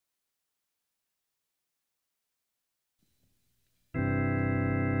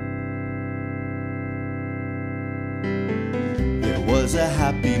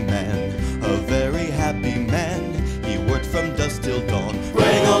happy man, a very happy man. He worked from dusk till dawn,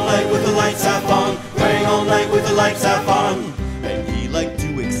 praying all night with the lights half on, praying all night with the lights half on. And he liked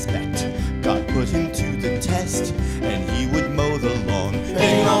to expect God put him to the test, and he would mow the lawn,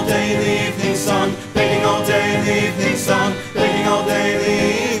 painting all day in the evening sun, painting all day in the evening sun, painting all day in the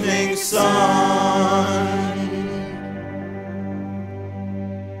evening sun.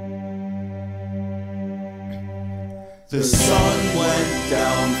 The sun went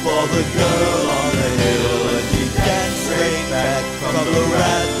down for the girl on the hill, and he danced straight back from the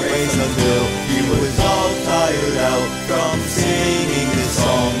rat race until he was all tired out from singing this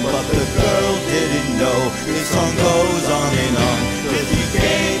song. But the girl didn't know this song goes on and on, 'cause he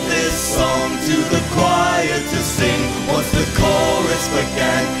gave this song to the choir to sing. Once the chorus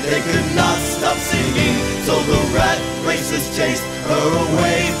began, they could not stop singing, so the rat racers chased her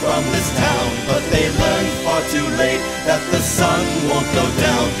away from this town. But they learned far too late that the sun won't go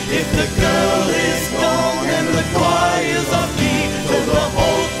down if the girl is gone and the choir's off key. So the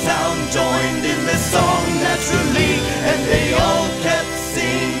whole town joined in this song naturally, and they all kept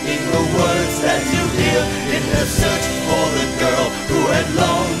singing the words that you hear in their search for the girl who had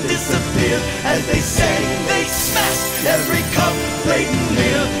long disappeared. As they sang, they smashed every cup, plate and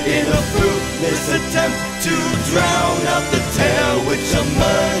meal in a fruitless attempt to drown out the tale which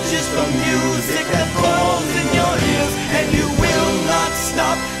emerges from music that calls in your ears. And you will not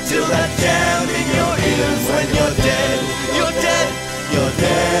stop till that jam in your ears. When you're dead, you're dead, you're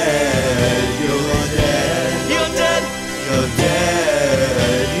dead, you're dead, you're dead, you're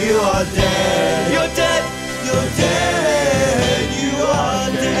dead, you are dead, you're dead, you're dead, you are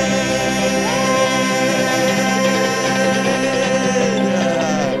dead.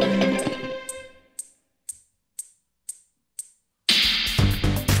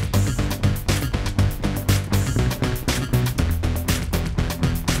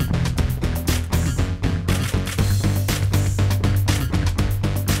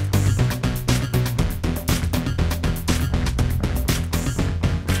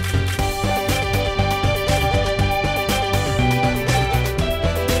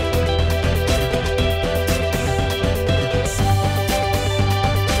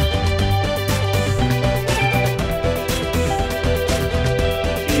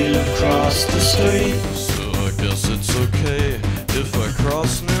 Across the street, so I guess it's okay if I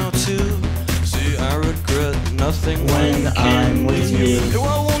cross now too. See, I regret nothing when I'm with you. Hey,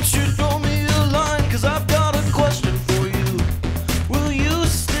 why won't you throw me a line? 'Cause I've got a question for you. Will you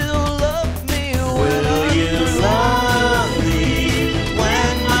still love me? Will you love me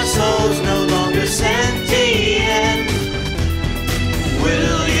when my soul's no longer sentient?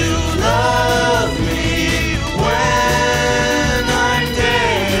 Will you love me when I'm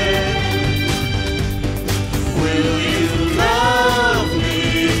dead? Will you love me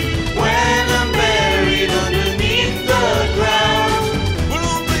when I'm buried underneath the ground?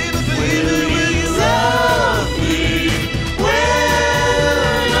 Well,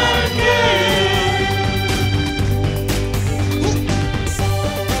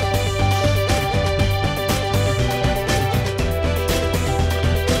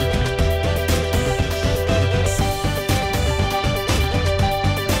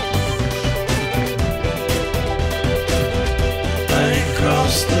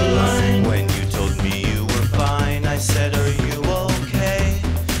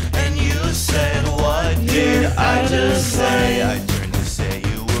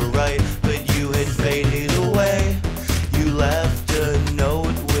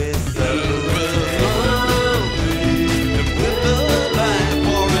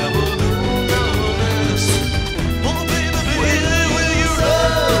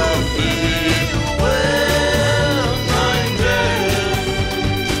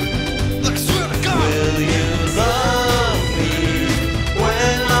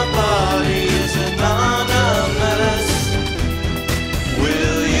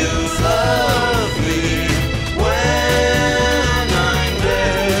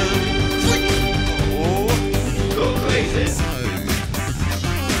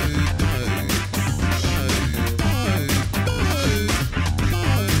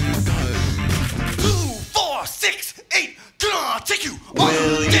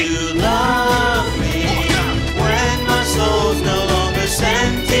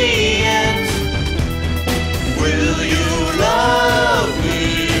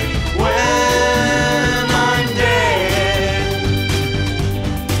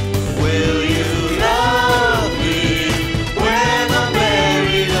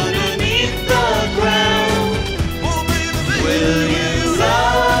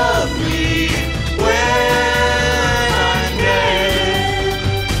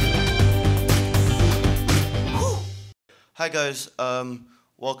 guys,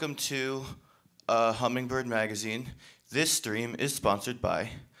 welcome to Hummingbird magazine. This stream is sponsored by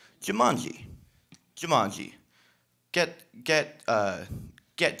Jumanji. Jumanji. Get your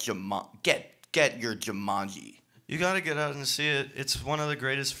Jumanji. You gotta get out and see it. It's one of the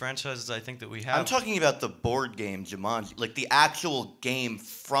greatest franchises I think that we have. I'm talking about the board game Jumanji, like the actual game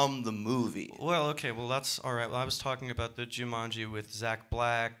from the movie. Well, okay, well that's all right. Well, I was talking about the Jumanji with Zach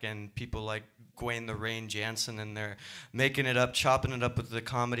Black and people like Gwen the Rain Jansen, and they're making it up, chopping it up with the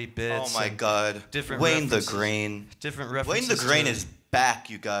comedy bits. Oh my God! Different Wayne the references. Grain. Different references. Wayne the Grain to is back,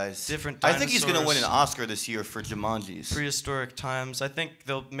 you guys. different I think he's gonna win an dinosaurs. Oscar this year for Jumanjis. Prehistoric times. I think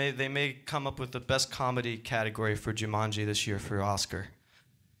they may come up with the best comedy category for Jumanji this year for Oscar.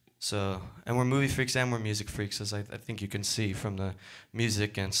 So, and we're movie freaks and we're music freaks, as I think you can see from the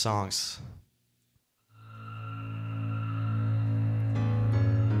music and songs.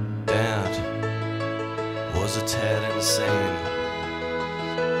 Dad was a tad insane.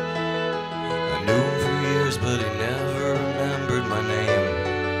 I knew him for years, but he never remembered my name.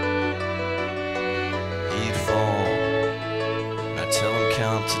 He'd fall, and I'd tell him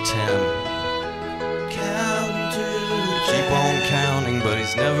count to 10. Count to 10. Keep on counting, but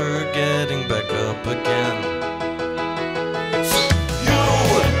he's never getting back up again. You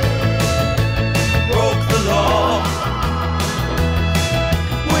broke the law.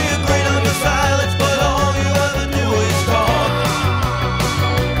 We agreed on your silence, but all you ever do is talk.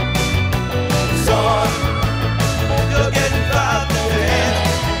 Son, you're getting 5 to 10.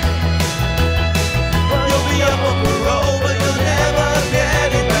 You'll be up on parole, but you'll never get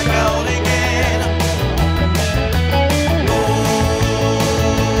it back out again.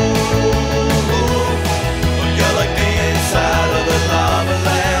 You're like the inside of a lava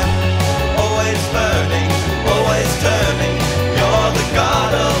lamp, always burning, always turning. You're the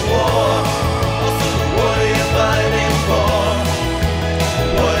god of war. What are you fighting for?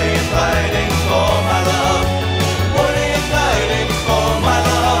 What are you fighting for, my love? What are you fighting for, my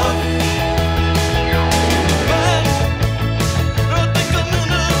love? Man, I think I'm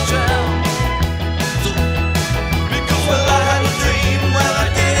gonna drown. Because Well, I had a dream when I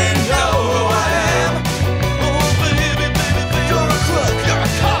didn't know who I am. oh baby, baby, baby, You're a crook, you're a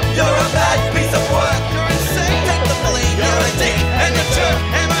cop, you're a bad piece of work. You're insane, take the blame. You're a dick and a jerk,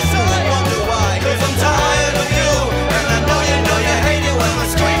 and I still wonder why. 'Cause I'm tired of you, and I know you hate it when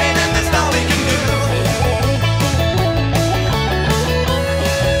we're screaming and there's nothing you can do.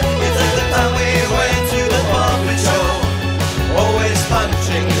 It's like the time we went to the puppet show. Always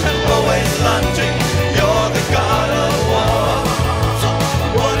punching, always lunging. You're the god of war. So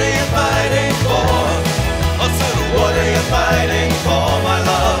what are you fighting for? I said, what are you fighting for, my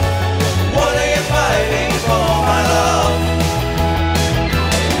love? What are you fighting for, my love?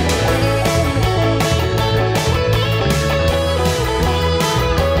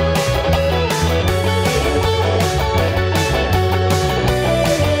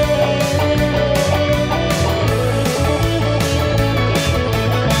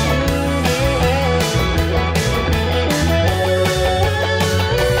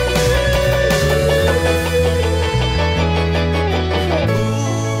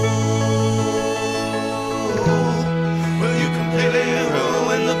 Will you completely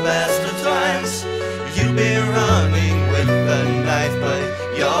ruin the best of times? You've been running with the knife, but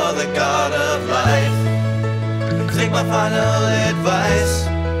you're the god of life. Take my final advice.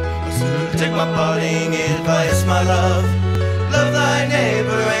 Take my parting advice, my love. Love thy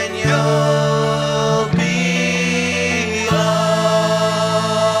neighbor and you'll be loved.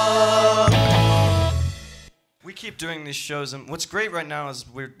 We keep doing these shows, and what's great right now is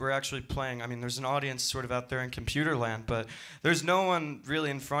we're actually playing. I mean, there's an audience sort of out there in computer land, but there's no one really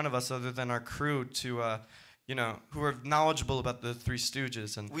in front of us other than our crew to, who are knowledgeable about the Three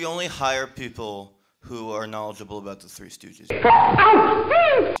Stooges. And We only hire people who are knowledgeable about the Three Stooges.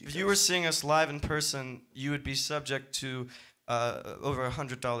 if you were seeing us live in person, you would be subject to over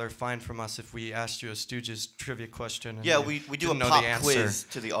 $100 fine from us if we asked you a Stooges trivia question. And Yeah, you we do a didn't know pop the answer. quiz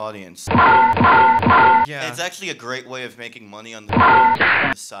to the audience. Yeah. And it's actually a great way of making money on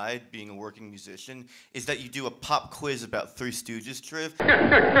the side, being a working musician, is that you do a pop quiz about Three Stooges triv.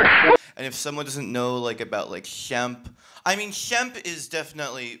 And if someone doesn't know about Shemp, I mean Shemp is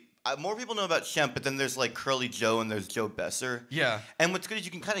definitely more people know about Shemp, but then there's Curly Joe and there's Joe Besser. Yeah. And what's good is you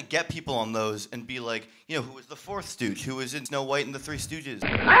can kind of get people on those and be like, who was the fourth Stooge? Who was in Snow White and the Three Stooges?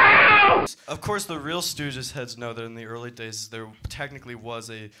 Of course, the real Stooges heads know that in the early days there technically was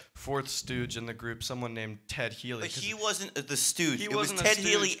a fourth Stooge in the group, someone named Ted Healy. But he wasn't the Stooge. He It was wasn't a Ted Stooge.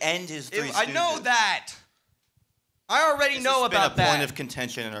 Healy and his Three Stooges. I know that. I already know about that. It's been a point of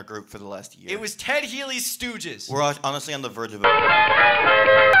contention in our group for the last year. It was Ted Healy's Stooges. We're honestly on the verge of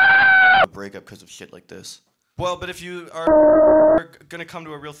a breakup because of shit like this. Well, but if you are gonna come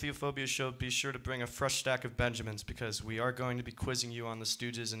to a real Theophobia show, be sure to bring a fresh stack of Benjamins because we are going to be quizzing you on the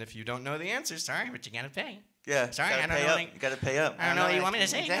Stooges, and if you don't know the answers, sorry, but you gotta pay. Yeah, sorry, I don't know. You gotta pay up. I don't know what you want me to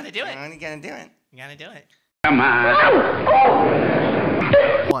say. You gotta do it. You gotta do it. You gotta do it. Come on.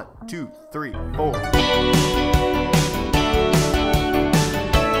 1, 2, 3, 4.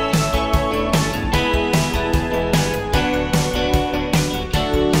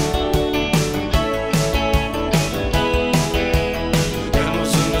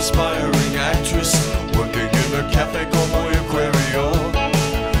 Aspiring actress working in a cafe called Boy Aquario.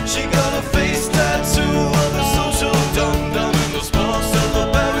 She got a face tattoo of a social dum-dum in the small silver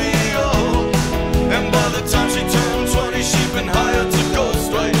barrio. And by the time she turned 20, she'd been hired to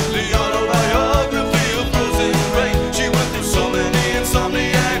ghostwrite the autobiography of Frozen Rain. She went through so many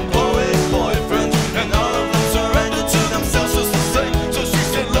insomniac poet boyfriends, and all of them surrendered to themselves just the same. So she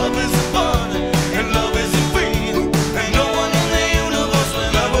said love isn't fun, and love isn't free, and no one in the universe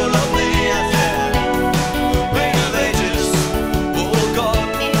will ever love me. I said, pain of ages, oh God,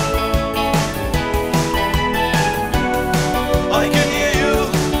 I can hear you,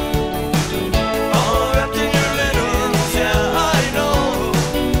 all wrapped in your linens. Yeah, I know,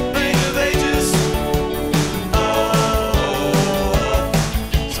 pain of ages.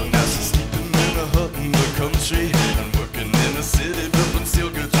 So now she's sleeping in a hut in the country and working in the city, building steel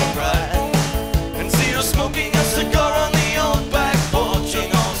goods on right. And see her smoking a cigar on the old back porch,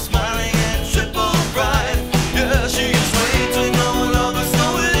 and all smiling and triple bright. Yeah, she is waiting on lovers,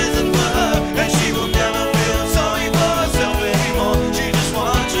 no it isn't for her, and she will never feel sorry for herself anymore. She just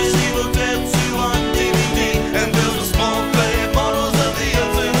watches Evil Dead 2 on DVD and builds a small clay models of the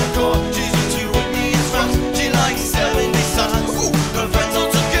earth in her core. She's into Whitney and Fox, she likes 70 songs. Her friends all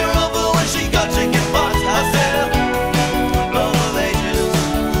took her over when she got chicken pox. I said, love of ages,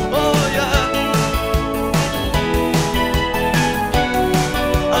 oh yeah.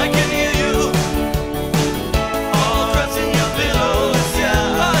 I can hear you, all dressed in your pillows.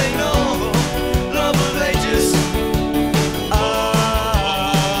 Yeah, I know, love of ages.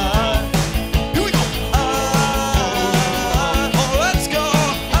 Here we go. Oh, let's go.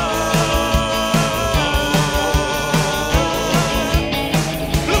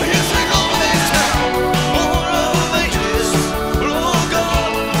 Look, here's the love of ages now. Oh, love of ages. Oh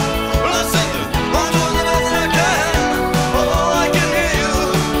God, well I sing it. I'm doing the best I can. Oh, I can hear you.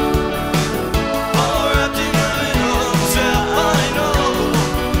 All wrapped in your linens, yeah, I know,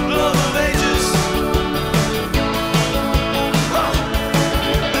 love of ages.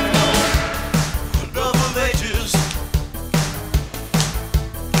 Love of ages.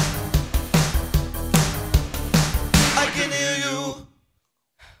 I can hear you.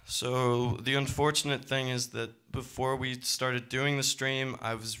 So the unfortunate thing is that before we started doing the stream,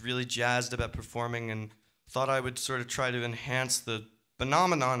 I was really jazzed about performing and thought I would sort of try to enhance the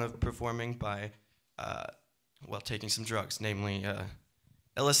phenomenon of performing by, well, taking some drugs, namely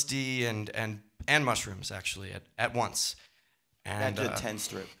LSD and mushrooms, actually, at once. And That's a 10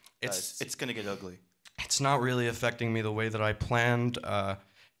 strip. it's- It's gonna get ugly. it's not really affecting me the way that I planned.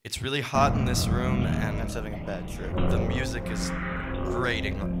 It's really hot in this room, and That's having a bad trip. the music is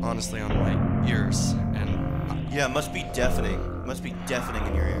grating, honestly, on my ears. And Yeah, it must be deafening. Must be deafening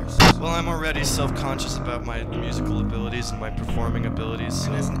in your ears. well, I'm already self-conscious about my musical abilities and my performing abilities.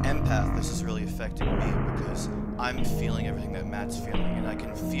 So And as an empath, this is really affecting me because I'm feeling everything that Matt's feeling, and I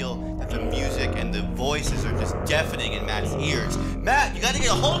can feel that the music and the voices are just deafening in Matt's ears. Matt, you gotta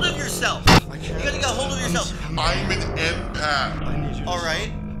get a hold of yourself. You gotta get a hold of yourself. I'm an empath. I need you. All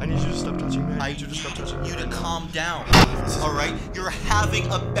right. I need you to stop touching me. I I need you to stop touching me. you to right now. calm down. All right. You're having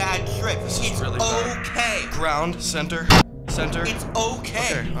a bad trip. It's really bad. okay. Ground, center. It's okay.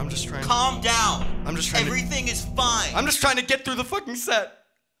 Okay, I'm just trying. Calm down. I'm just trying to- Everything is fine. I'm just trying to get through the fucking set.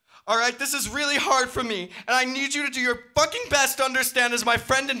 All right, this is really hard for me, and I need you to do your fucking best to understand as my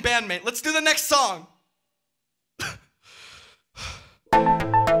friend and bandmate. Let's do the next song.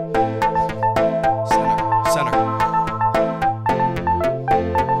 Center.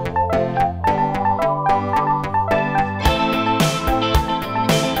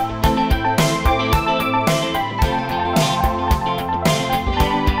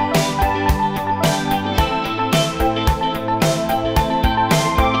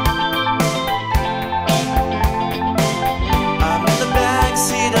 I'm in the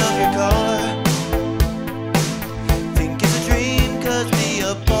backseat of your car. Think it's a dream 'cause the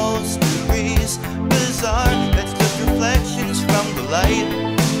upholstery's bizarre. That's just reflections from the light.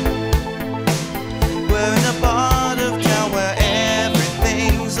 Wearing a part of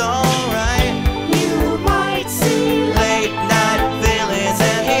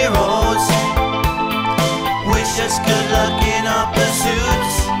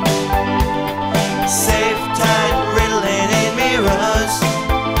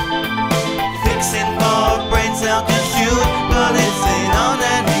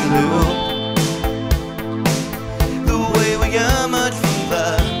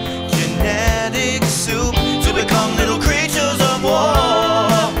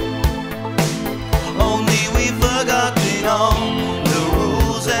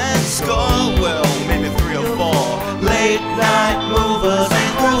night movers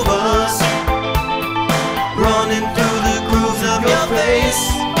and groovers, running through the grooves of your face.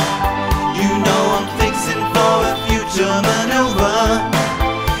 You know I'm fixing for a future maneuver.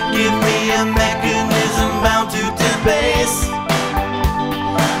 Give me a mechanism bound to debase,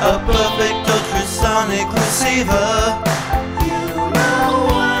 a perfect ultrasonic receiver. You know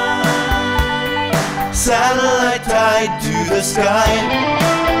why. Satellite tied to the sky.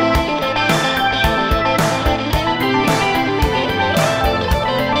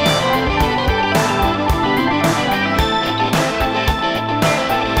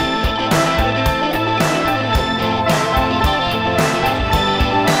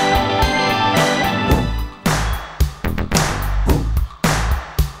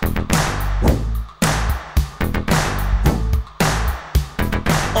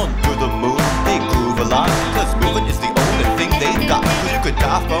 Under the moon, they groove a lot, cause moving is the only thing they've got. Cause you could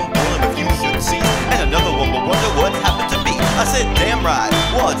die from boredom if you should cease, and another one will wonder what's happened to me. I said, damn right,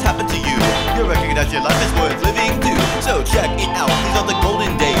 what's happened to you? You recognize your life is worth living too, so check it out, these are the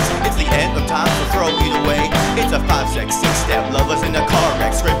golden days. It's the end of time, so throw it away. It's a 5, 6, 6-step lovers in a car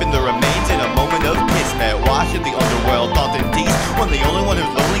wreck, scraping the remains in a moment of kismet. Watch in the underworld, thought and tease, when the only one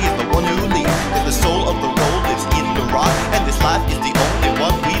who's lonely is the one who leaves. Cause the soul of the road lives in the rock, and this life is the only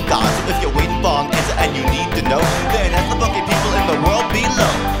one we've got. So if you're waiting for an answer and you need to know, then ask the fucking people in the world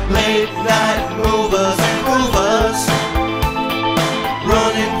below. Late night movers and groovers,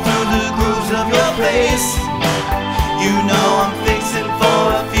 running through the grooves of your place. You know I'm fixing for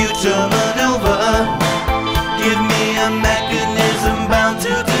a future maneuver. Give me a mechanism bound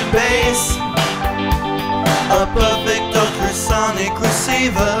to debase, a perfect ultrasonic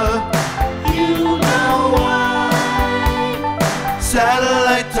receiver. You know why.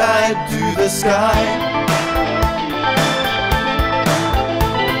 Satellite tied to the sky.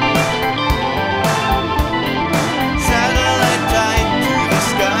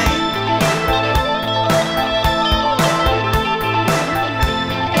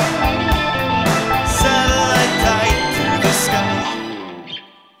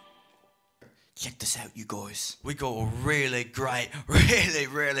 Check this out, you guys. We got a really great,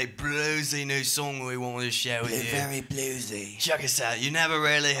 really bluesy new song we wanted to share with you. Very bluesy. Check us out. You never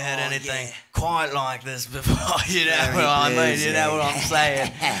really heard anything yeah. quite like this before. You know Very what I mean? bluesy. You know what I'm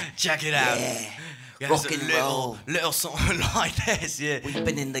saying? Check it out. Yeah. It's Rock a and little, roll. little song like this, yeah. We've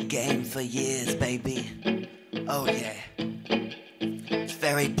been in the game for years, baby. Oh yeah. It's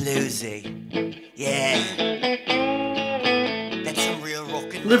very bluesy. Yeah. That's some real rock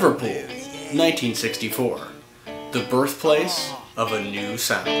and roll Liverpool, blues. Yeah. 1964. The birthplace of a new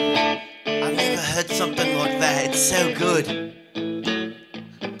sound. I've never heard something like that. It's so good.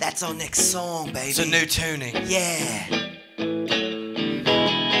 That's our next song, baby. It's a new tuning. Yeah.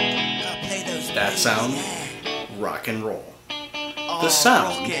 I'll play those That babies, sound? yeah. Rock and roll. Oh, The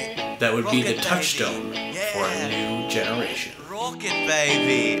sound rock it. that would be Rock the it, baby. touchstone Yeah. for a new generation. Rock it,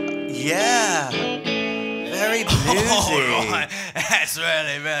 baby. Yeah. Very bluesy. Alright, that's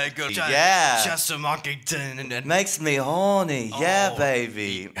really good. Yeah. Just a Monkeyton and It makes me horny. Yeah, Oh.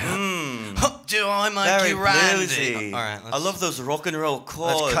 baby. do I make Very you randy? bluesy. Alright, I love those rock and roll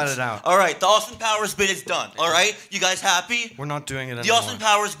chords. cut it out. All right, the Austin Powers bit is done. All right, you guys happy? We're not doing it The anymore. Austin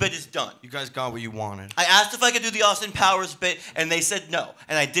Powers bit is done. You guys got what you wanted. I asked if I could do the Austin Powers bit, and they said no.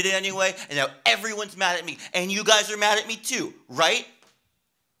 And I did it anyway, and now everyone's mad at me. And you guys are mad at me too, right?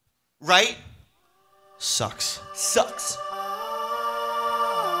 Right? Sucks. Sucks.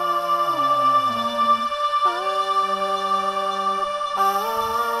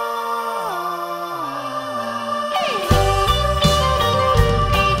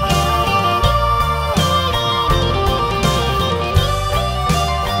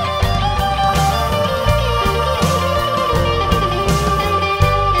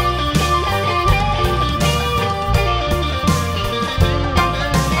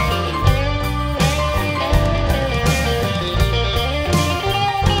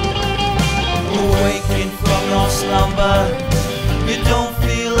 Waking from your slumber, you don't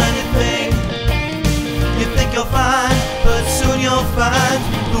feel anything. You think you're fine, but soon you'll find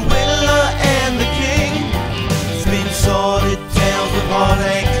the winner and the king. Spin sordid tales of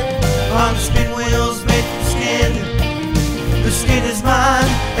heartache on spin wheels made from skin. The skin is mine,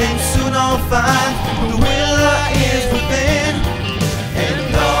 and soon I'll find the winner is within.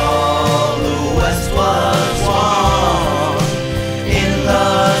 And all the West was won in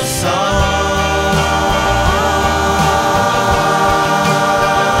the sun.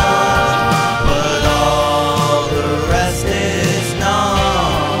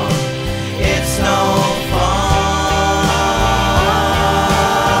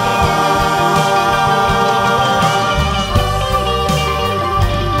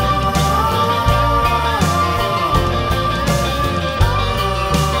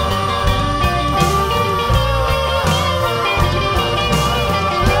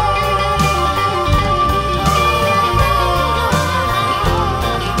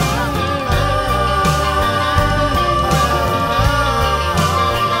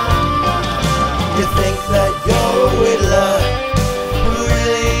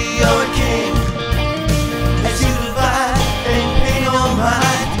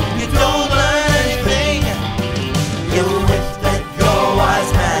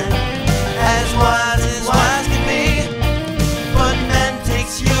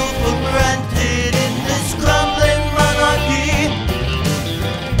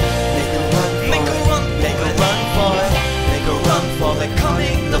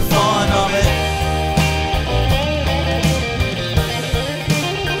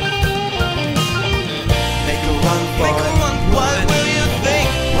 Think of one, what will you think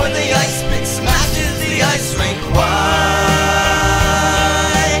when the ice pick smashes the ice rink? Why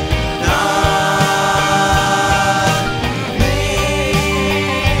not me?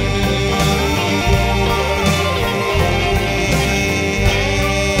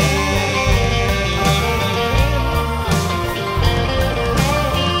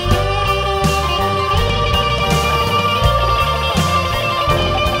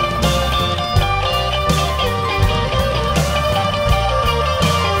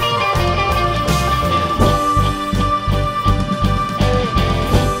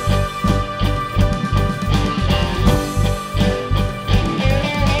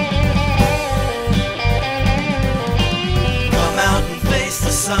 Come out and face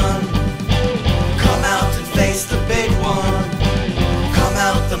the sun. Come out and face the big one. Come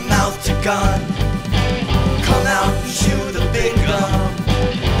out the mouth to gun. Come out and chew the big gum.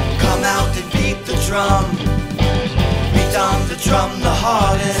 Come out and beat the drum. Beat on the drum the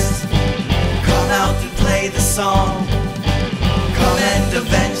hardest. Come out and play the song. Come and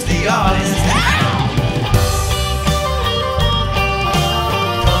avenge the artist.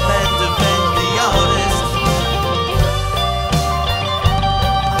 Come and avenge the artist.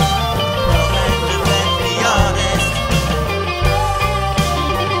 Come and avenge the artist.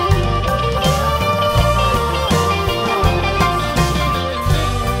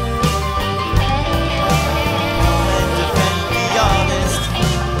 Come and avenge the artist.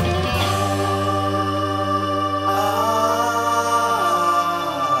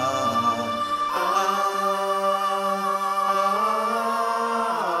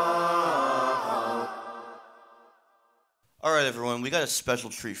 All right, everyone, we got a special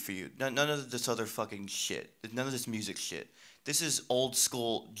treat for you. None of this other fucking shit. None of this music shit. This is old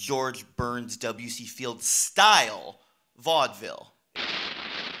school George Burns W.C. Field style vaudeville.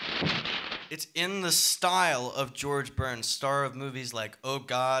 It's in the style of George Burns, star of movies like Oh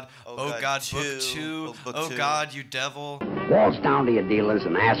God, Oh God, Book 2, 2, Book Oh 2. God, You Devil. Waltz down to your dealers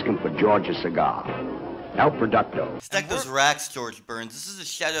and ask them for George a cigar. El Producto. Stack those racks, George Burns. This is a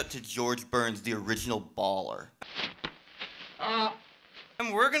shout out to George Burns, the original baller.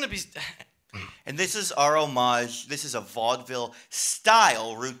 And we're gonna be. And this is our homage. This is a vaudeville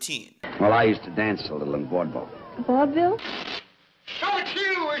style routine. Well, I used to dance a little in vaudeville. Vaudeville?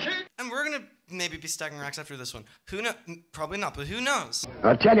 And we're gonna maybe be stacking racks after this one. Who knows? Probably not, but who knows?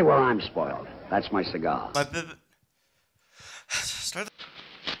 I'll tell you where I'm spoiled. That's my cigar. Start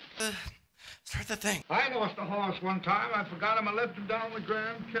the thing. I lost a horse one time. I forgot him. I left him down the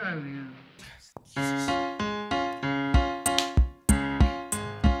Grand Canyon.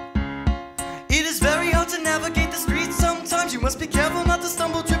 It is very hard to navigate the streets sometimes. You must be careful not to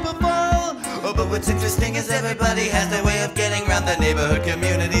stumble, trip, or fall. Oh, but what's interesting is everybody has their way of getting around the neighborhood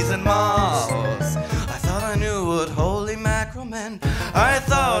communities and malls. I thought I knew what holy mackerel meant. I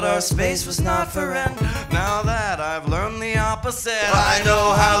thought our space was not for rent. Now that I've learned the opposite, I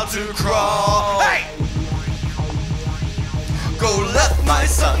know how to crawl. Hey! Go left, my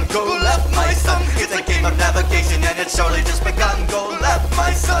son, go left, my son. It's a game of navigation and it's surely just begun. Go left,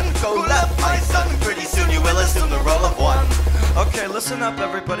 my son, go left, my son. Pretty soon you will assume the role of one. Okay, listen up,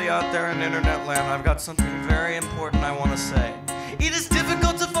 everybody out there in internet land. I've got something very important I want to say. It is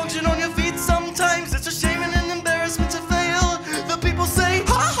difficult to function on your feet sometimes. It's a shame and an embarrassment to fail. The people say,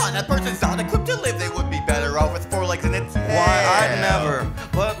 ha ha, that person's not equipped to live. They would be better off with 4 legs and its tail. Why, I'd never.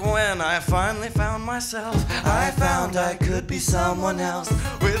 But when I finally found myself, I found I could be someone else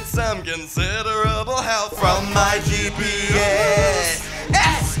with some considerable help from my GPS.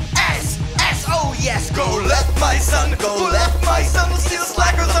 Oh yes, go left, my son, go left, my son. See the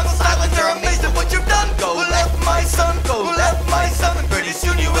slackers on the sidelines, they're amazed at what you've done. Go left, my son, go left, my son. Pretty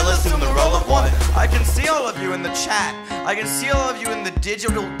soon you will assume the role of one. I can see all of you in the chat. I can see all of you in the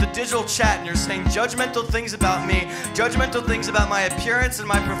digital chat, and you're saying judgmental things about me, judgmental things about my appearance and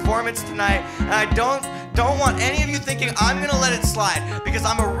my performance tonight. And I don't want any of you thinking I'm gonna let it slide, because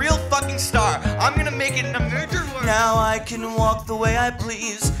I'm a real fucking star. I'm gonna make it in a major way. Now I can walk the way I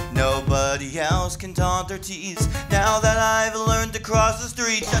please. Nobody else can taunt or tease. Now that I've learned to cross the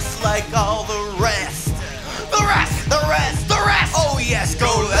street just like all the rest. The rest, the rest, the rest. Oh yes,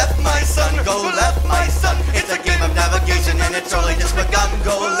 go left, my son, go left, my son. It's a game of navigation and it's only just begun.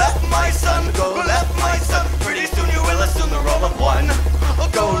 Go left, my son, go left, my son. Pretty soon you will assume the role of one. Oh,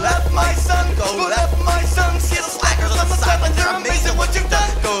 go left, my son, go left, my son. See the slackers on the sidelines, they're amazed at what you've done.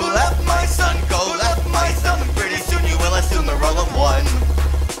 Go left, my son, go left, my son. Pretty soon you will assume the role of one.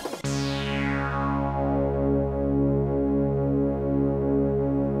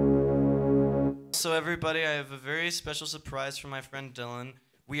 So everybody, I have a very special surprise for my friend Dylan.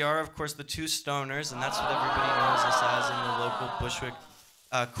 we are, of course, the Two Stoners, and that's what everybody knows us as in the local Bushwick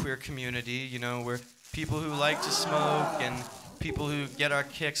queer community. You know, we're people who like to smoke and people who get our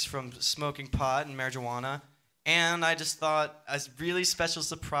kicks from smoking pot and marijuana. And I just thought a really special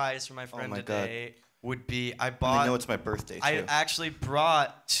surprise for my friend today would be I know it's my birthday, too. I actually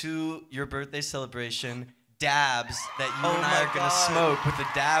brought to your birthday celebration dabs that you and I are going to smoke with the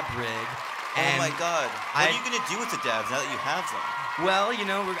dab rig. Oh my God. What are you going to do with the dabs now that you have them? Well, you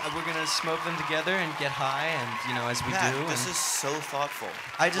know, we're going to smoke them together and get high, and, you know, as we do. This is so thoughtful.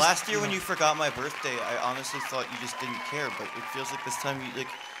 Last year when you forgot my birthday, I honestly thought you just didn't care, but it feels like this time you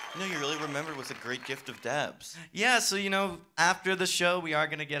really remembered with a great gift of dabs. Yeah, so, you know, after the show, we are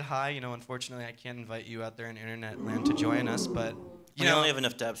going to get high. You know, unfortunately, I can't invite you out there in internet land to join us, but, you know. We only have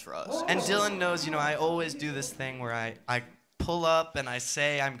enough dabs for us. And Dylan knows, you know, I always do this thing where I pull up and I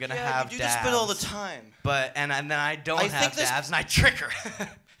say I'm going to have dabs. You do this bit all the time. And then I don't have dabs and I trick her.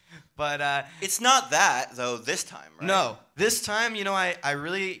 But it's not that, though, this time, right? No. This time, you know, I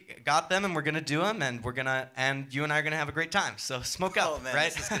really got them, and we're going to do them, and and you and I are going to have a great time. So smoke up, man,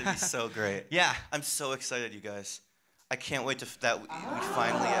 right? This is going to be so great. Yeah. I'm so excited, you guys. I can't wait that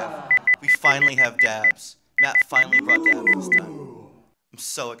we finally have dabs. Matt finally brought dabs this time. I'm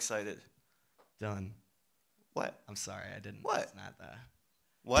so excited. Dylan. What? I'm sorry, I didn't. What? It's not that.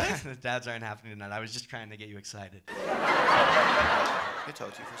 What? The dabs aren't happening tonight. I was just trying to get you excited. Can I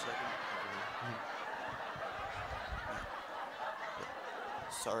talk to you for a second?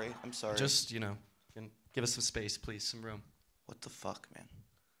 Sorry, I'm sorry. Just, you know, give us some space, please, some room. What the fuck, man?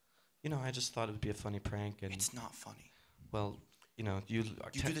 You know, I just thought it would be a funny prank. And it's not funny. Well, you know, you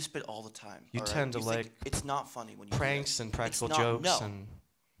do this bit all the time. You tend to like it's not funny when you pranks and practical jokes and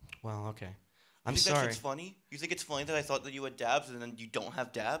well, okay. I'm sorry. You think that's funny? You think it's funny that I thought that you had dabs and then you don't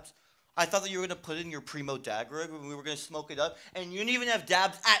have dabs? I thought that you were going to put it in your primo dag rig when we were going to smoke it up, and you didn't even have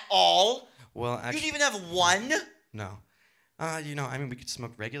dabs at all? Well, actually, you didn't even have one? No. You know, I mean, we could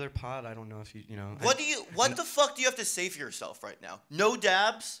smoke regular pot. I don't know if you know. What the fuck do you have to say for yourself right now? No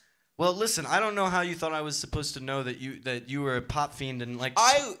dabs? Well, listen, I don't know how you thought I was supposed to know that you were a pot fiend and like.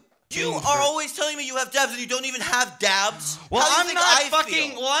 You are always telling me you have dabs and you don't even have dabs. Well, How do you think I fucking.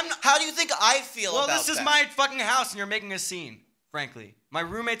 feel? Well, I'm not. How do you think I feel about that? Well, this is my fucking house and you're making a scene. Frankly, my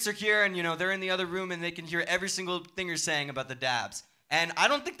roommates are here and you know they're in the other room and they can hear every single thing you're saying about the dabs. And I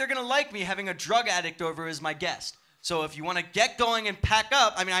don't think they're gonna like me having a drug addict over as my guest. So if you want to get going and pack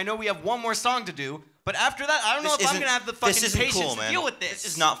up, I mean, I know we have one more song to do, but after that, I don't know if I'm gonna have the fucking patience to deal with this. This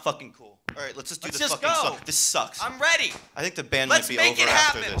is not fucking cool. All right, let's just do this fucking song. This sucks. I'm ready. I think the band might be over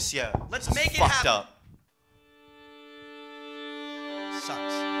after this. Yeah. Let's make it happen. Fucked up.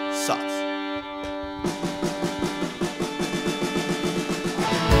 Sucks.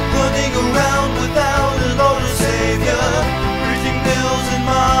 Running around without a Lord or Savior, preaching bills and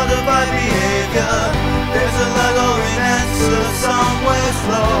modified behavior. There's a light or an answer somewhere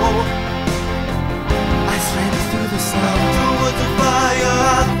slow. I slammed through the snow. Towards the fire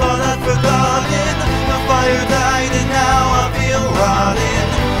I thought I'd forgotten. The fire died and now I feel rotten.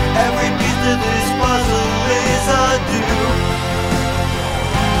 Every piece of this puzzle is a due.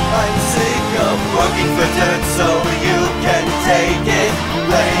 I'm sick of working for dirt so you can take it.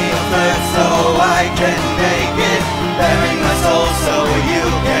 Playing a third so I can make it. Bearing my soul so you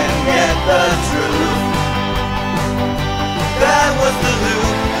can get the truth. That was the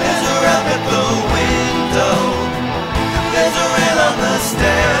loop. There's a rap at the window. There's a rail on the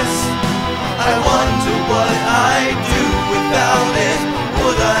stairs. I wonder what I'd do without it.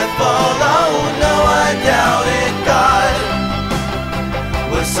 Would I follow? No, I doubt it. God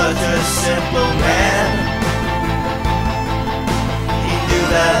was such a simple man. He knew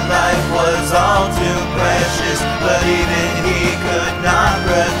that life was all too precious, but even he could not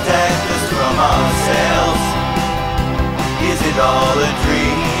protect us from ourselves. Is it all a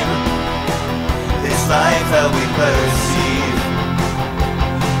dream? This life that we perceive,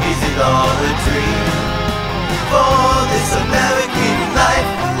 is it all a dream? For this American life.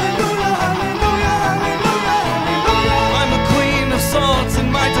 Hallelujah, hallelujah, hallelujah, hallelujah. I'm a queen of swords in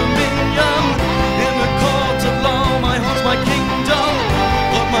my dominion. In the court of law, my heart's my kingdom.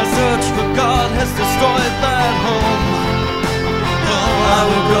 But my search for God has destroyed that home. Oh, I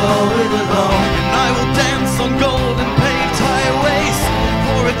will go it alone, and I will dance on golden paved highways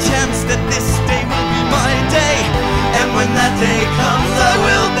for a chance that this day will be my day. And when that day comes, I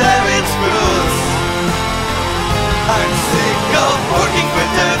will bear its fruits. I'm sick of working for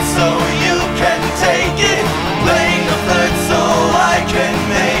dirt so you can take it. Playing the third so I can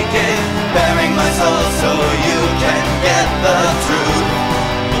make it. Bearing my soul so you can get the truth.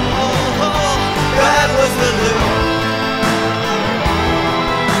 Oh, that was the loop.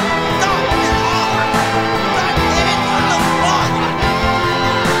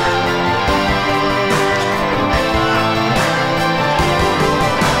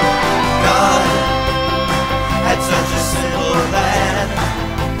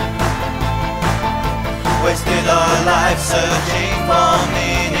 wasted our lives searching for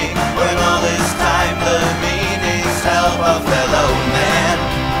meaning, when all this time the meaning's help a fellow man.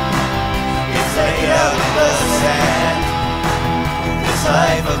 It's laid out in the sand, this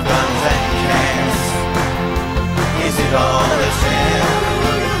life of guns and cans. Is it all a sham?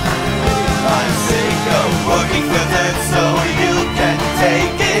 I'm sick of working for dirt so you can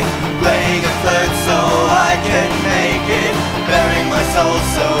take it, playing a flirt so I can make it, bearing my soul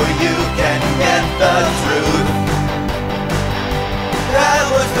so you can get the truth. That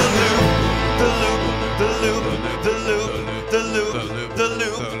was the loop, the loop, the loop, the loop, the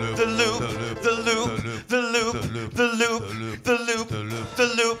loop, the loop, the loop, the loop, the loop, the loop, the loop, the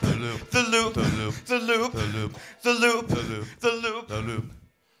loop, the loop, the loop, the loop, the loop, the loop.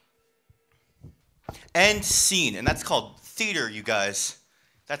 End scene, and that's called theater, you guys.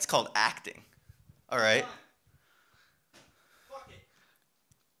 That's called acting. All right.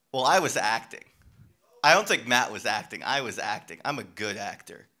 Well, I was acting. I don't think Matt was acting. I was acting. I'm a good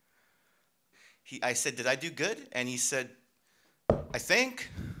actor. I said, did I do good? And he said, I think.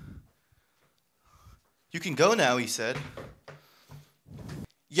 You can go now, he said.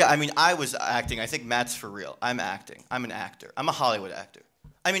 Yeah, I mean, I was acting. I think Matt's for real. I'm acting. I'm an actor. I'm a Hollywood actor.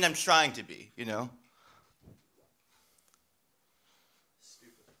 I mean, I'm trying to be, you know?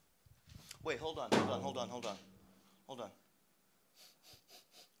 Stupid. Wait, hold on.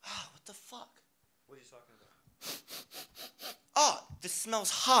 Ah, what the fuck? What are you talking about? Oh, this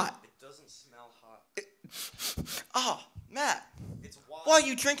smells hot. It doesn't smell hot. Oh, Matt. It's water. Why are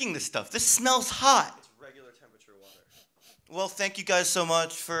you drinking this stuff? This smells hot. It's regular temperature water. Well, thank you guys so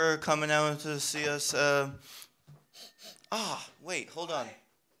much for coming out to see us. Wait, hold on.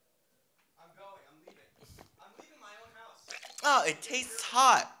 I'm going. I'm leaving. I'm leaving my own house. Oh, it tastes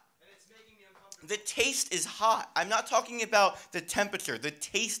hot. And it's making me uncomfortable. The taste is hot. I'm not talking about the temperature. The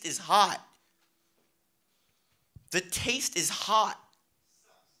taste is hot. The taste is hot.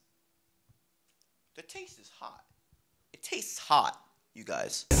 The taste is hot. It tastes hot, you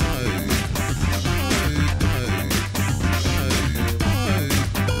guys.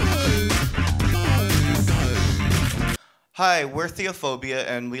 Hi, we're Theophobia,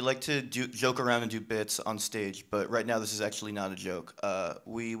 and we like to joke around and do bits on stage, but right now this is actually not a joke.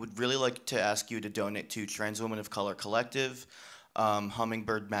 We would really like to ask you to donate to Trans Women of Color Collective.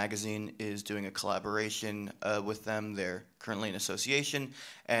 Hummingbird magazine is doing a collaboration with them. They're currently in association,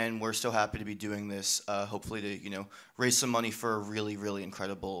 and we're so happy to be doing this, hopefully to, raise some money for a really, really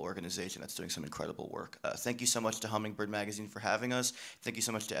incredible organization that's doing some incredible work. Thank you so much to Hummingbird magazine for having us. Thank you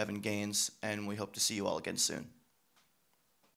so much to Evan Gaines, and we hope to see you all again soon.